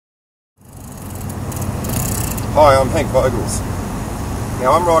Hi, I'm Henk Vogels.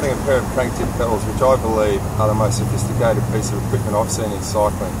 Now I'm riding a pair of Cranktip pedals which I believe are the most sophisticated piece of equipment I've seen in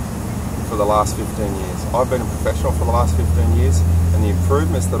cycling for the last 15 years. I've been a professional for the last 15 years and the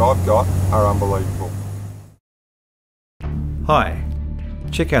improvements that I've got are unbelievable. Hi,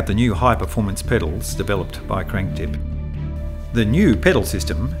 check out the new high-performance pedals developed by Cranktip. The new pedal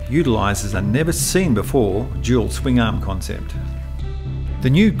system utilises a never-seen-before dual swing arm concept. The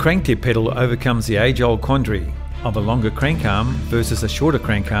new Cranktip pedal overcomes the age-old quandary of a longer crank arm versus a shorter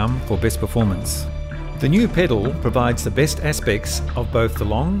crank arm for best performance. The new pedal provides the best aspects of both the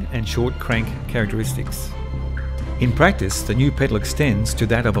long and short crank characteristics. In practice, the new pedal extends to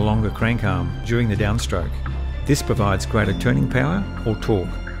that of a longer crank arm during the downstroke. This provides greater turning power or torque.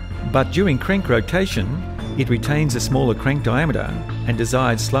 But during crank rotation, it retains a smaller crank diameter and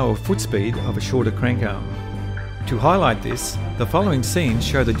desired slower foot speed of a shorter crank arm. To highlight this, the following scenes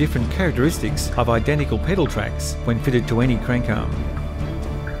show the different characteristics of identical pedal tracks when fitted to any crank arm.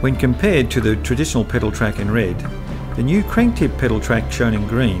 When compared to the traditional pedal track in red, the new Cranktip pedal track shown in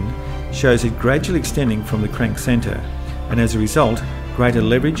green shows it gradually extending from the crank centre, and as a result, greater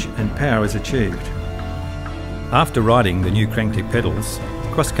leverage and power is achieved. After riding the new Cranktip pedals,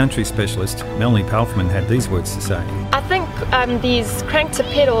 cross-country specialist Melanie Palfman had these words to say. I think these Cranktip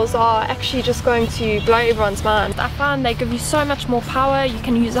pedals are actually just going to blow everyone's mind. I find they give you so much more power, you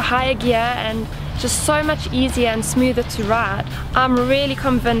can use a higher gear and just so much easier and smoother to ride. I'm really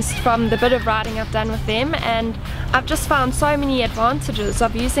convinced from the bit of riding I've done with them, and I've just found so many advantages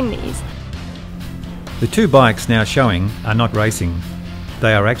of using these. The two bikes now showing are not racing.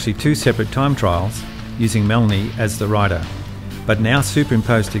 They are actually two separate time trials using Melanie as the rider, but now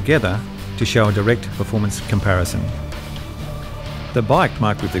superimposed together to show a direct performance comparison. The bike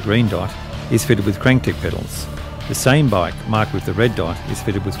marked with the green dot is fitted with Cranktip pedals. The same bike marked with the red dot is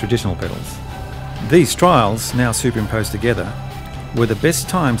fitted with traditional pedals. These trials, now superimposed together, were the best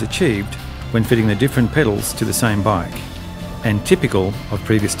times achieved when fitting the different pedals to the same bike, and typical of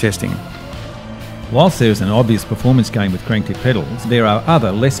previous testing. Whilst there is an obvious performance gain with Cranktip pedals, there are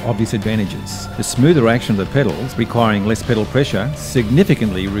other less obvious advantages. The smoother action of the pedals, requiring less pedal pressure,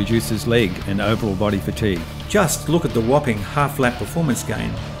 significantly reduces leg and overall body fatigue. Just look at the whopping half-lap performance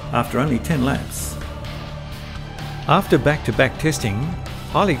gain after only 10 laps. After back-to-back testing,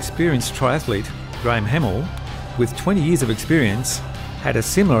 highly experienced triathlete Graham Hamill, with 20 years of experience, had a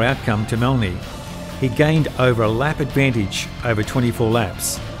similar outcome to Melanie. He gained over a lap advantage over 24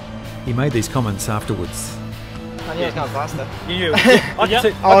 laps. He made these comments afterwards. I knew I was going faster. You knew?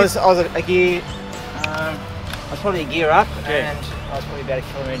 I was a gear. I was probably a gear up, and I was probably about a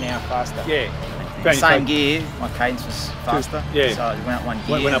kilometre an hour faster. Yeah. Same gear, my cadence was faster. Yeah. So I went up one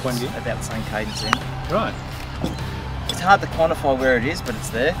gear. Went up one gear. About the same cadence then. Right. It's hard to quantify where it is, but it's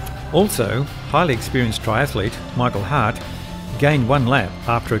there. Also, highly experienced triathlete Michael Hart gained 1 lap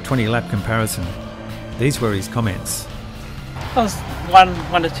after a 20-lap comparison. These were his comments. I was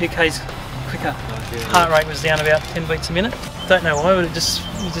 1 to 2 k's quicker. Heart rate was down about 10 beats a minute. Don't know why, but you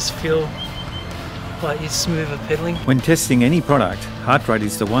just feel like you're smoother pedaling. When testing any product, heart rate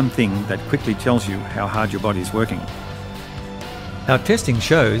is the one thing that quickly tells you how hard your body is working. Our testing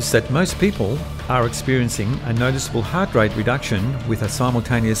shows that most people are experiencing a noticeable heart rate reduction with a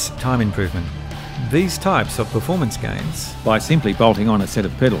simultaneous time improvement. These types of performance gains, by simply bolting on a set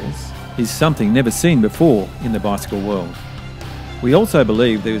of pedals, is something never seen before in the bicycle world. We also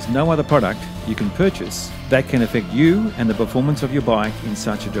believe there is no other product you can purchase that can affect you and the performance of your bike in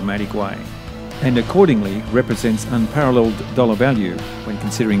such a dramatic way, and accordingly represents unparalleled dollar value when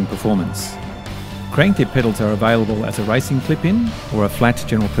considering performance. Cranktip pedals are available as a racing clip-in or a flat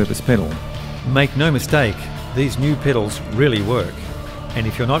general purpose pedal. Make no mistake, these new pedals really work, and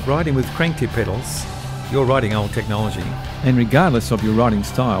if you're not riding with Cranktip pedals, you're riding old technology. And regardless of your riding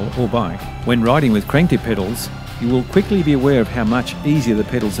style or bike, when riding with Cranktip pedals, you will quickly be aware of how much easier the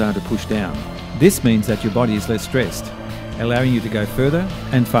pedals are to push down. This means that your body is less stressed, allowing you to go further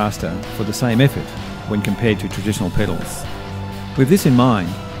and faster for the same effort when compared to traditional pedals. With this in mind,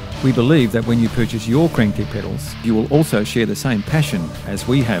 we believe that when you purchase your Cranktip pedals, you will also share the same passion as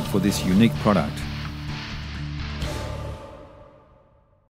we have for this unique product.